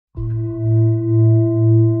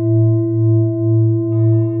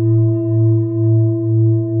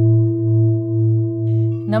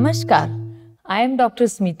Namaskar, I am Dr.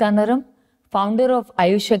 Smita Naram, founder of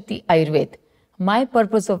Ayushakti Ayurveda. My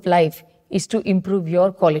purpose of life is to improve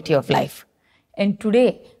your quality of life. And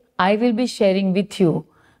today, I will be sharing with you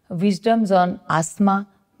wisdoms on asthma,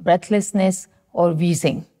 breathlessness or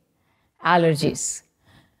wheezing, allergies.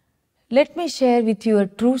 Let me share with you a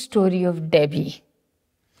true story of Debbie.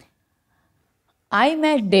 I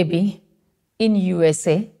met Debbie in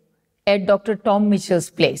USA at Dr. Tom Mitchell's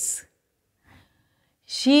place.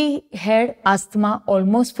 She had asthma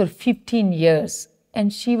almost for 15 years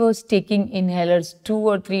and she was taking inhalers 2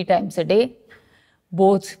 or 3 times a day,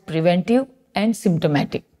 both preventive and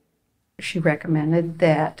symptomatic. She recommended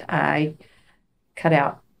that I cut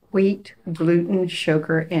out wheat, gluten,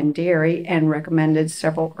 sugar, and dairy, and recommended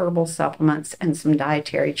several herbal supplements and some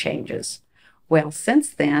dietary changes. Well, since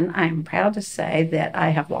then, I'm proud to say that I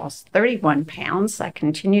have lost 31 pounds. I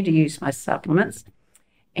continue to use my supplements,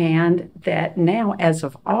 and that now, as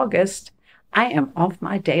of August, I am off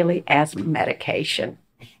my daily asthma medication.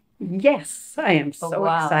 Yes, I am so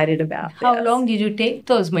excited about this. How long did you take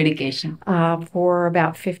those medications? For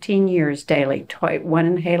about 15 years daily, one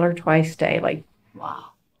inhaler twice daily. Wow.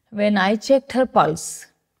 When I checked her pulse,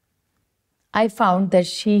 I found that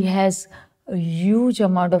she has a huge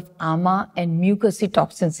amount of Aama and mocousy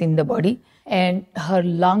toxins in the body, and her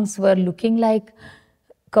lungs were looking like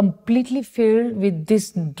completely filled with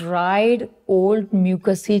this dried old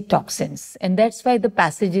mucousy toxins, and that's why the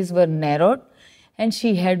passages were narrowed and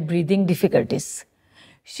she had breathing difficulties.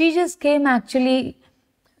 She just came actually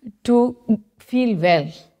to feel well.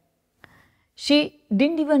 She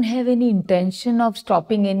didn't even have any intention of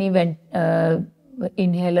stopping any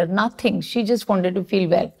inhaler, nothing. She just wanted to feel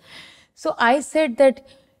well. So I said that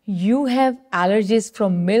you have allergies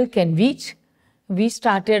from milk and wheat. We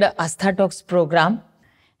started a Asthma program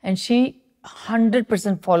and she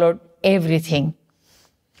 100% followed everything.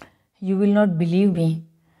 You will not believe me.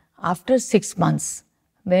 After 6 months,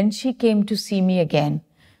 when she came to see me again,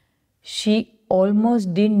 she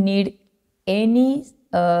almost didn't need any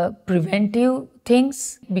preventive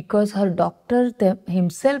things because her doctor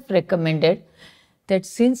himself recommended that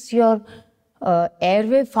since your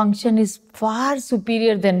airway function is far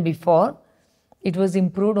superior than before, it was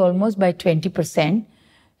improved almost by 20%,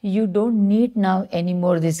 you don't need now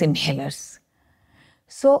anymore these inhalers.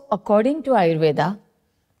 So according to Ayurveda,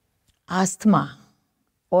 asthma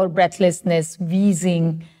or breathlessness,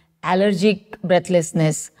 wheezing, allergic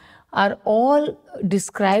breathlessness are all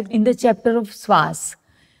described in the chapter of Swas.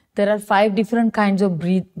 There are 5 different kinds of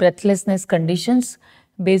breathlessness conditions,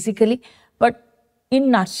 basically. But in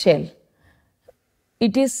nutshell,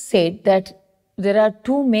 it is said that there are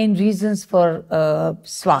 2 main reasons for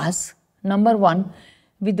Swas. Number 1,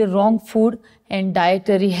 with the wrong food and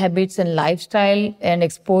dietary habits and lifestyle and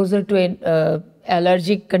exposure to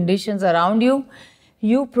allergic conditions around you,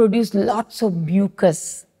 you produce lots of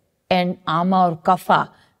mucus and Aama or kapha,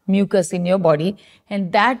 mucus in your body,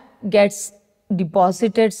 and that gets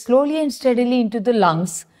deposited slowly and steadily into the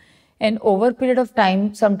lungs, and over a period of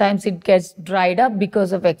time sometimes it gets dried up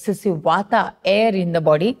because of excessive vata, air in the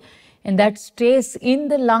body, and that stays in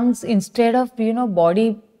the lungs instead of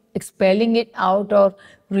body expelling it out or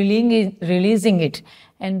releasing it,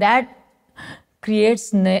 and that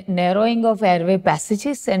creates narrowing of airway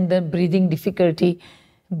passages, and the breathing difficulty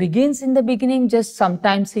begins in the beginning just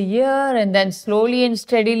sometimes a year, and then slowly and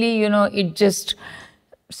steadily it just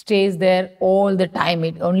stays there all the time.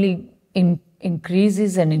 It only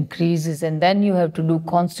increases and increases, and then you have to do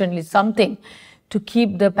constantly something to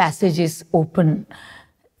keep the passages open.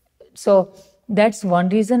 So that's one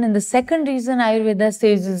reason. And the second reason Ayurveda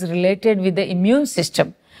says is related with the immune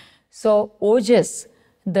system. So ojas,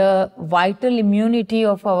 the vital immunity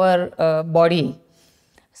of our body,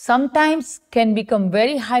 sometimes can become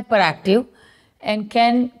very hyperactive and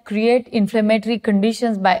can create inflammatory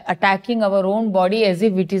conditions by attacking our own body as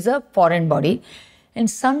if it is a foreign body. And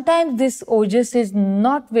sometimes this ojas is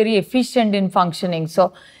not very efficient in functioning.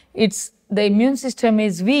 So the immune system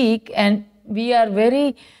is weak and we are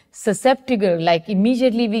very susceptible, like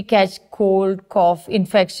immediately we catch cold, cough,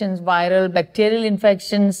 infections, viral, bacterial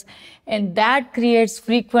infections, and that creates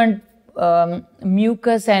frequent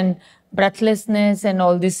mucus and breathlessness and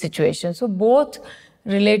all these situations. So both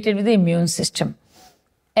related with the immune system.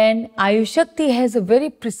 And Ayushakti has a very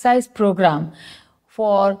precise program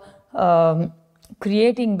for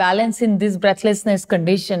creating balance in this breathlessness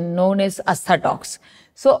condition known as Asthma.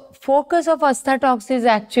 So focus of Asthma is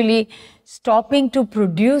actually stopping to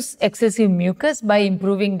produce excessive mucus by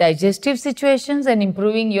improving digestive situations and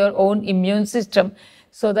improving your own immune system.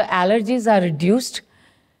 So the allergies are reduced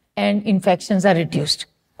and infections are reduced.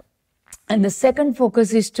 And the second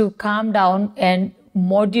focus is to calm down and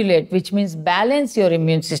modulate, which means balance your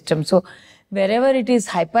immune system. So wherever it is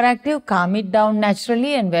hyperactive, calm it down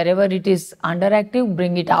naturally, and wherever it is underactive,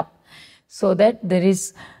 bring it up so that there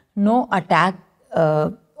is no attack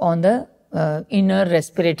on the inner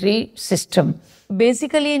respiratory system.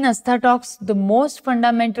 Basically, in Asthma the most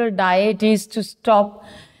fundamental diet is to stop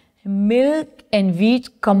milk and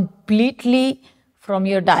wheat completely from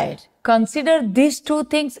your diet. Consider these two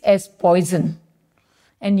things as poison.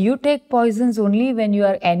 And you take poisons only when you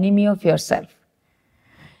are enemy of yourself.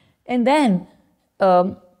 And then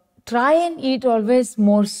try and eat always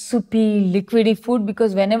more soupy, liquidy food,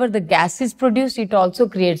 because whenever the gas is produced, it also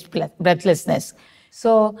creates breathlessness.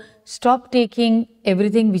 So stop taking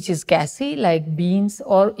everything which is gassy, like beans,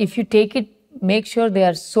 or if you take it, make sure they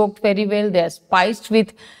are soaked very well. They are spiced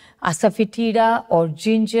with asafoetida or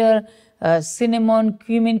ginger, cinnamon,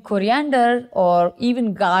 cumin, coriander, or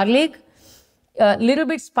even garlic. Little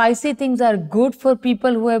bit spicy things are good for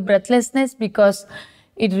people who have breathlessness because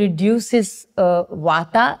it reduces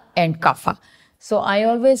vata and kapha. So I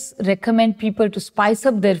always recommend people to spice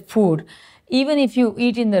up their food. Even if you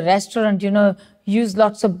eat in the restaurant, use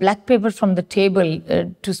lots of black pepper from the table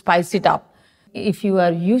to spice it up. If you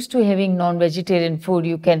are used to having non-vegetarian food,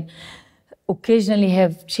 you can occasionally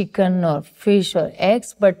have chicken or fish or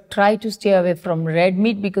eggs, but try to stay away from red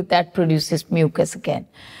meat because that produces mucus again.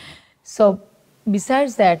 So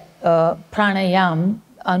besides that, pranayam,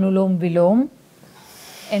 anulom vilom,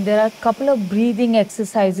 and there are a couple of breathing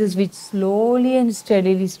exercises which slowly and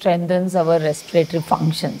steadily strengthens our respiratory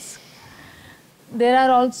functions. There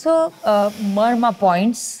are also marma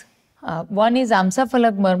points. One is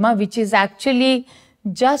Amsaphalak marma, which is actually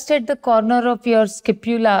just at the corner of your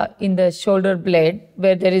scapula in the shoulder blade,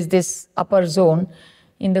 where there is this upper zone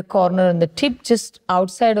in the corner and the tip. Just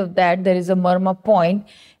outside of that, there is a marma point,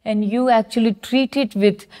 and you actually treat it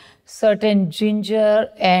with certain ginger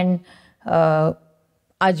and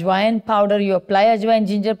ajwain powder. You apply ajwain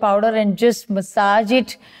ginger powder and just massage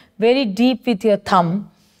it very deep with your thumb.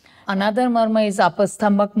 Another marma is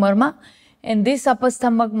apastambhak marma, and this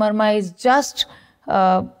apastambhak marma is just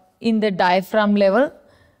in the diaphragm level.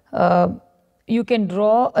 You can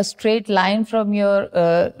draw a straight line from your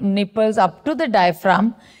nipples up to the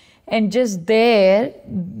diaphragm, and just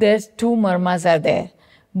there's two marmas are there.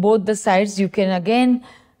 Both the sides, you can again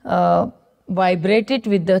vibrate it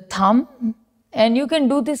with the thumb, and you can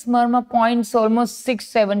do this marma points almost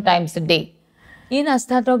 6-7 times a day. In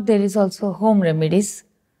Asthma there is also home remedies.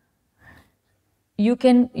 You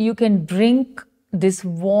can drink this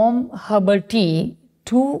warm herbal tea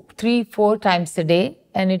 2, 3, 4 times a day,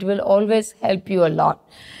 and it will always help you a lot.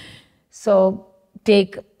 So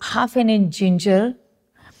take half an inch ginger,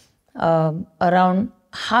 around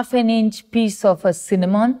half an inch piece of a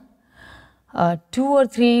cinnamon, 2 or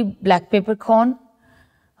 3 black peppercorn,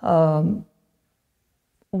 1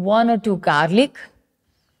 or 2 garlic.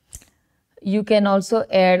 You can also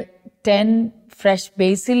add 10 fresh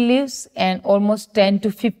basil leaves and almost 10 to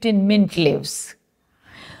 15 mint leaves.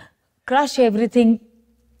 Crush everything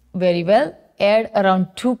very well. Add around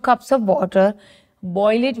 2 cups of water.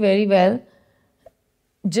 Boil it very well.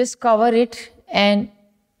 Just cover it and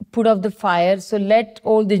put off the fire. So let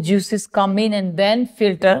all the juices come in and then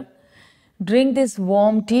filter. Drink this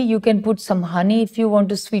warm tea. You can put some honey if you want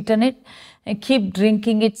to sweeten it, and keep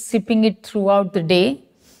drinking it, sipping it throughout the day.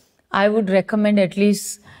 I would recommend at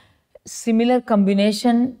least similar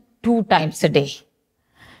combination 2 times a day.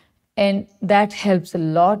 And that helps a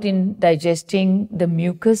lot in digesting the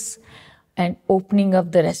mucus and opening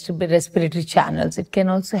up the respiratory channels. It can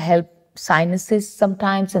also help sinuses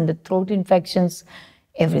sometimes and the throat infections,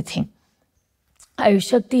 everything.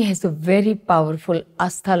 Ayushakti has a very powerful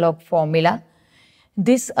Asthalok formula.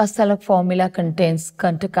 This Asthalok formula contains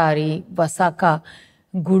Kantakari, Vasaka,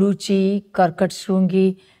 Guduchi,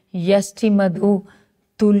 Karkatshrungi, Yasti Madhu,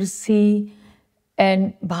 Tulsi,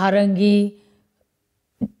 and Bharangi,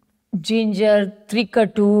 ginger,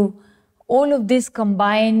 Trikatu. All of this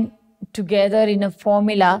combined together in a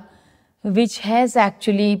formula which has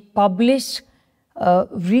actually published a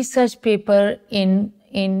research paper in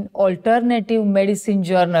Alternative Medicine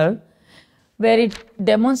Journal, where it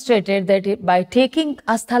demonstrated that by taking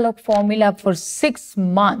Asthalok formula for 6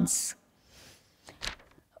 months,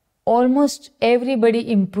 almost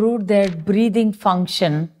everybody improved their breathing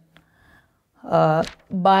function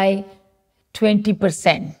by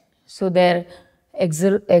 20%. So their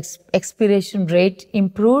expiration rate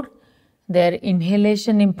improved, their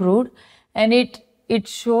inhalation improved, and it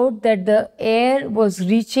showed that the air was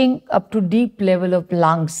reaching up to deep level of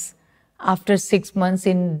lungs after 6 months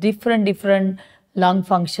in different lung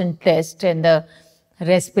function test and the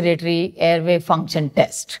respiratory airway function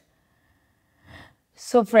test.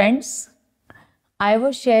 So friends, I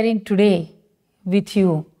was sharing today with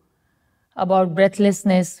you about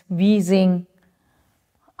breathlessness, wheezing,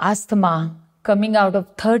 asthma, coming out of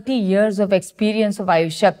 30 years of experience of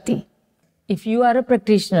Ayushakti. If you are a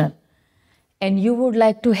practitioner and you would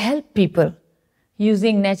like to help people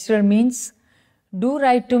using natural means, do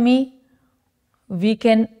write to me. We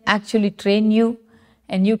can actually train you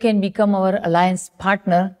and you can become our alliance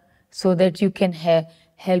partner so that you can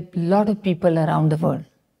help a lot of people around the world.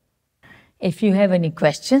 If you have any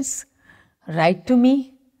questions, write to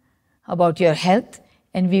me about your health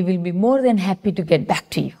and we will be more than happy to get back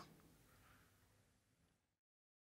to you.